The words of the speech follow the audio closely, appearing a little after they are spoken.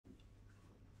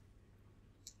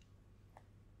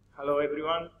Hello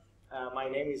everyone, my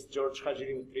name is George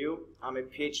JC3. I'm a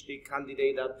PhD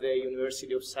candidate at the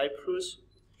University of Cyprus.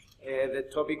 The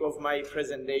topic of my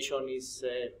presentation is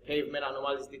pavement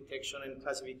anomalies detection and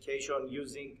classification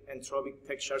using entropic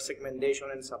texture segmentation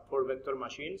and support vector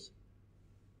machines.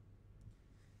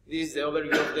 This is the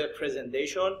overview of the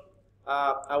presentation.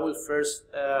 I will first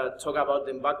talk about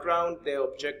the background, the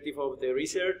objective of the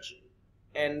research,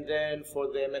 and then for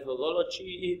the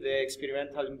methodology, the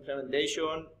experimental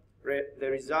implementation, the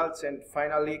results, and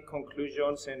finally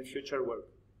conclusions and future work.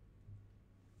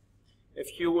 A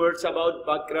few words about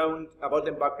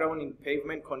the background in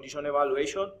pavement condition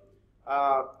evaluation.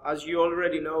 As you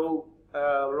already know,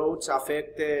 roads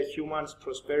affect the human's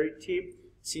prosperity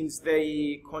since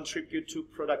they contribute to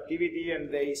productivity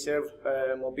and they serve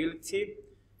mobility.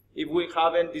 If we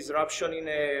have a disruption in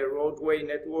a roadway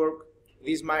network,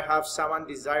 this might have some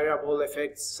undesirable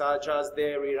effects such as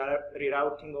the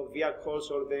rerouting of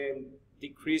vehicles or the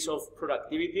decrease of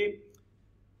productivity.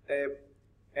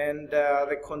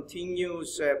 The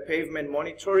continuous pavement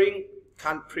monitoring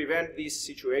can prevent this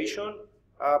situation,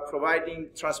 providing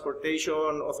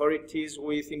transportation authorities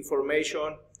with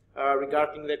information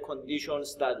regarding the condition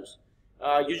status.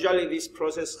 Usually this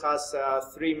process has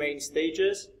three main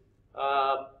stages: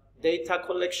 data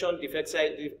collection, defects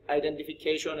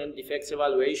identification, and defects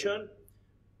evaluation.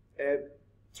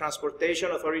 Transportation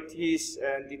authorities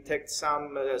detect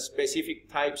some specific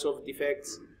types of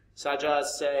defects such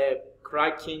as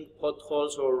cracking,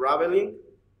 potholes, or raveling.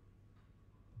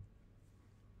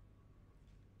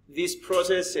 This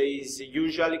process is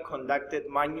usually conducted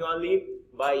manually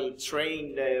by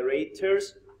trained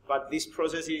raters, but this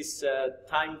process is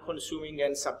time-consuming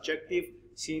and subjective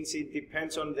since it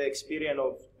depends on the experience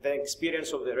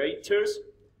of the raters.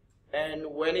 And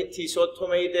when it is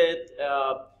automated,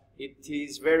 it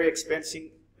is very expensive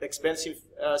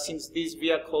since these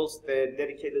vehicles, the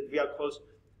dedicated vehicles,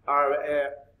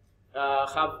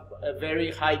 have a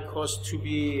very high cost to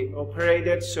be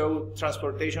operated, so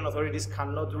transportation authorities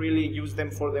cannot really use them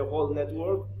for the whole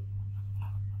network.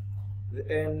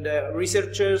 And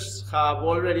researchers have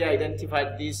already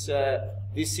identified this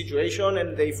situation,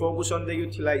 and they focus on the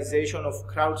utilization of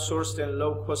crowdsourced and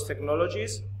low-cost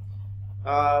technologies,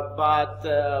 but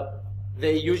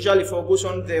they usually focus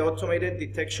on the automated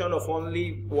detection of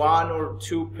only one or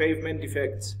two pavement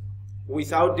defects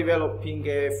without developing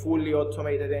a fully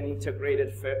automated and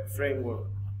integrated framework.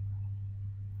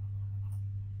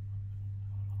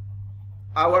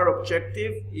 Our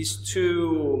objective is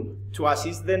to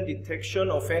assist the detection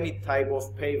of any type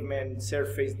of pavement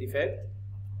surface defect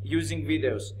using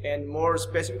videos, and more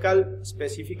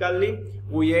specifically,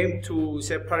 we aim to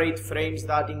separate frames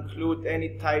that include any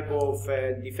type of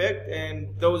defect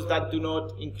and those that do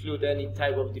not include any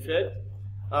type of defect.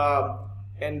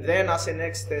 And then as a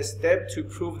next step, to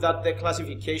prove that the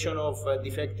classification of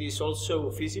defect is also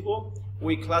feasible,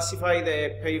 we classify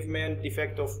the pavement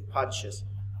defect of patches.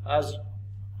 As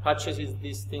patches is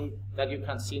this thing that you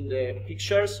can see in the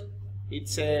pictures.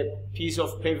 It's a piece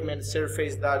of pavement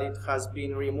surface that it has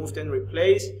been removed and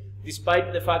replaced.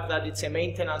 Despite the fact that it's a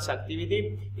maintenance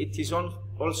activity, it is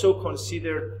also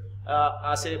considered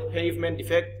as a pavement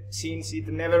defect since it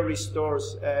never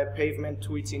restores pavement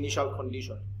to its initial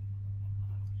condition.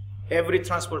 Every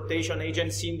transportation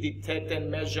agency detects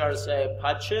and measures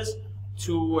patches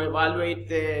to evaluate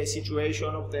the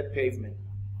situation of the pavement.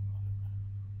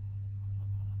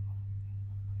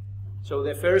 So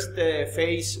the first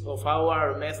phase of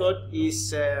our method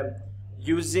is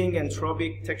using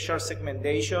entropic texture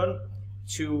segmentation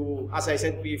to, as I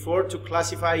said before, to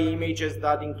classify images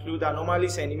that include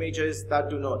anomalies and images that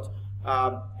do not.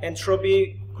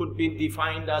 Entropy could be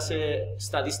defined as a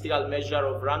statistical measure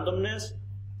of randomness,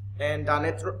 and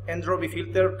an entropy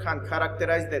filter can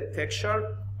characterize the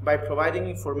texture by providing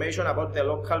information about the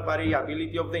local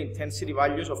variability of the intensity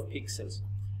values of pixels.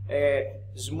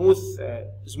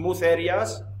 Smooth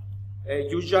areas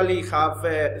usually have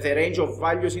the range of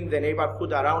values in the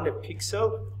neighborhood around a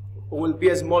pixel will be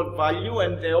a small value,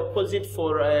 and the opposite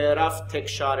for rough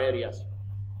texture areas.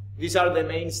 These are the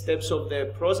main steps of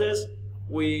the process.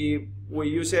 We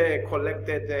use a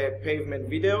collected pavement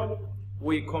video.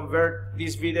 We convert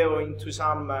this video into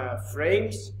some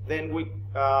frames. Then we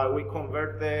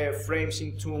convert the frames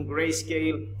into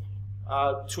grayscale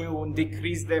to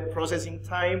decrease the processing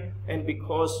time, and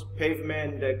because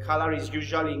pavement color is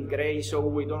usually in gray, so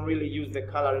we don't really use the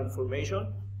color information.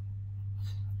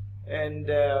 And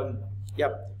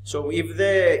so if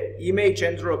the image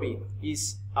entropy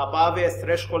is above a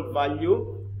threshold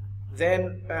value,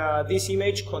 then this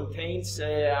image contains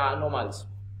anomalies.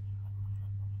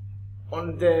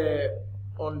 On the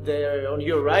on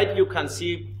your right, you can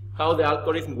see how the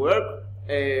algorithm works.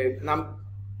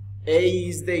 A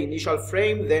is the initial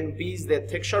frame, then B is the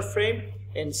texture frame,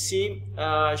 and C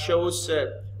shows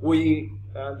we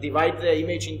divide the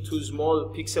image into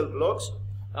small pixel blocks.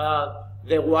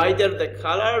 The wider the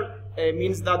color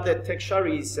means that the texture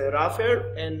is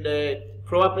rougher, and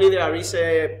probably there is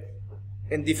a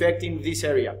defect in this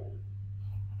area.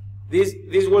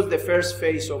 This was the first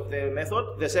phase of the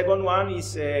method. The second one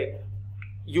is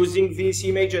using these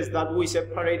images that we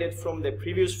separated from the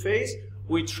previous phase.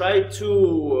 We try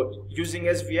to, using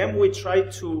SVM, we try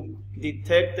to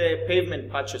detect the pavement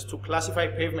patches, to classify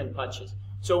pavement patches.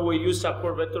 So we use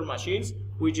support vector machines,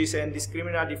 which is a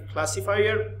discriminative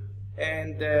classifier,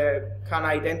 and can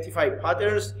identify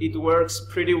patterns. It works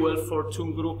pretty well for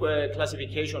two-group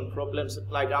classification problems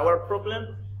like our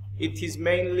problem. It is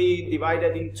mainly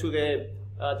divided into the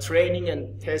training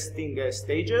and testing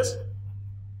stages.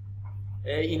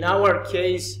 In our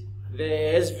case, the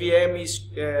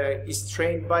SVM is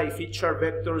trained by feature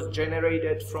vectors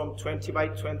generated from 20 by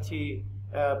 20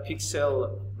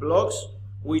 pixel blocks,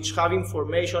 which have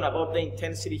information about the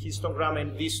intensity histogram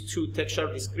and these two texture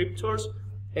descriptors.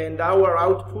 And our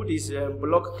output is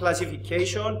block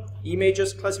classification,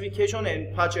 images classification,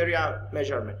 and patch area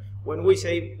measurement. When we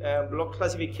say block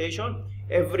classification,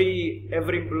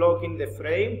 every block in the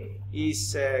frame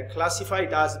is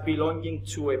classified as belonging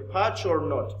to a patch or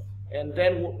not. And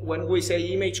then when we say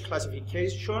image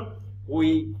classification,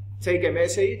 we take a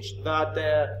message that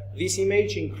this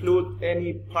image includes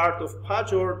any part of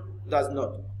patch or does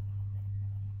not.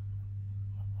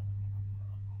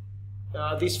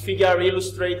 This figure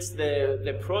illustrates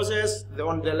the process.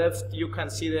 On the left, you can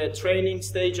see the training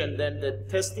stage and then the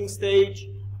testing stage.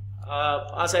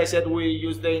 As I said, we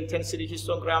use the intensity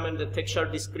histogram and the texture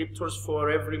descriptors for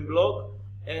every block,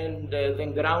 and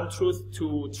then ground truth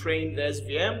to train the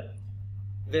SVM.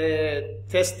 The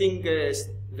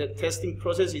testing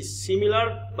process is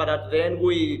similar, but at the end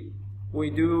we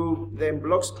do the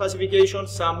blocks classification,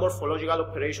 some morphological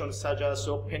operations such as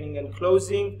opening and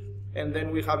closing, and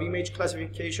then we have image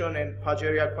classification and patch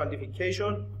area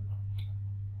quantification.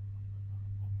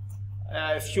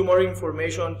 A few more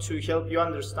information to help you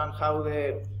understand how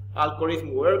the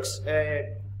algorithm works.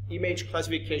 Image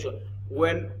classification.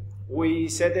 When we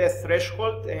set a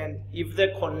threshold, and if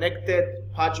the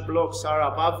connected patch blocks are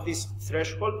above this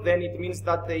threshold, then it means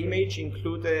that the image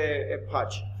includes a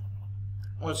patch.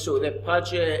 Also, the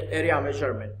patch area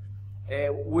measurement.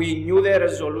 We knew the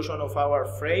resolution of our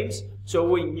frames, so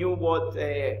we knew what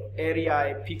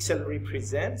area a pixel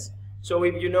represents. So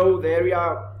if you know the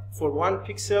area for 1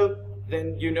 pixel,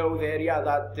 then you know the area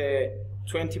that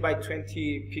 20 by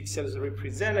 20 pixels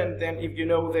represent, and then if you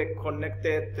know the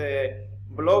connected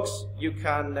blocks, you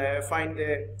can find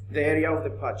the area of the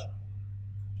patch.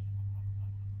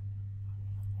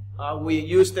 We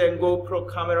used a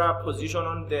GoPro camera position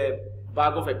on the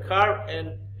back of a car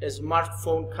and a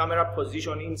smartphone camera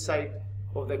position inside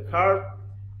of the car,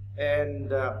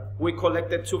 and we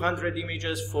collected 200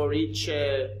 images for each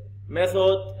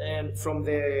method and from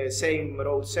the same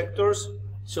road sectors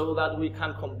so that we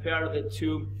can compare the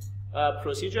two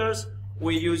procedures.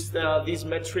 We used these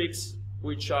metrics,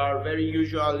 which are very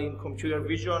usual in computer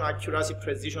vision: accuracy,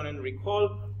 precision, and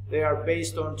recall. They are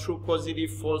based on true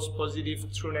positive, false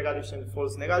positive, true negatives, and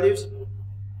false negatives.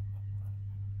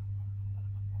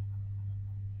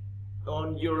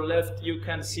 On your left, you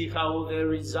can see how the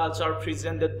results are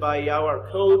presented by our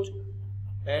code.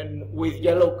 And with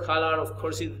yellow color, of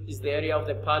course, it is the area of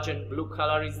the patch, and blue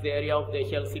color is the area of the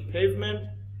healthy pavement.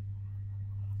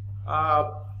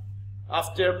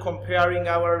 After comparing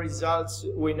our results,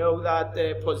 we know that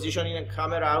positioning a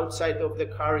camera outside of the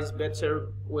car is better.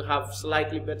 We have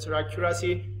slightly better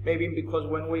accuracy, maybe because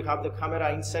when we have the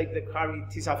camera inside the car,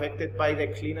 it is affected by the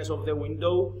cleanness of the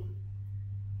window.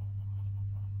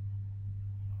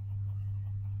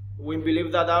 We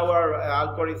believe that our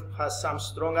algorithm has some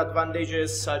strong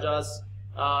advantages, such as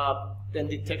the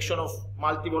detection of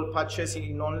multiple patches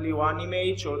in only one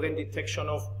image, or the detection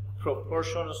of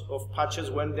proportions of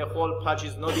patches when the whole patch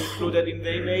is not included in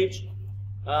the image.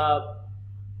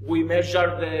 We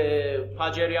measured the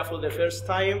patch area for the first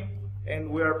time,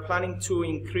 and we are planning to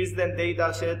increase the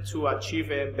data set to achieve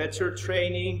a better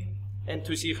training and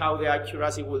to see how the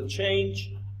accuracy will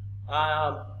change.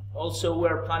 Also, we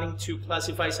are planning to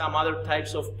classify some other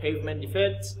types of pavement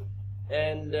defects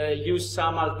and use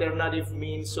some alternative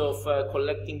means of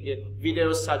collecting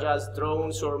videos, such as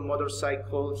drones or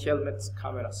motorcycle helmets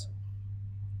cameras.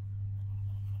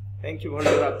 Thank you for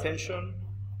your attention.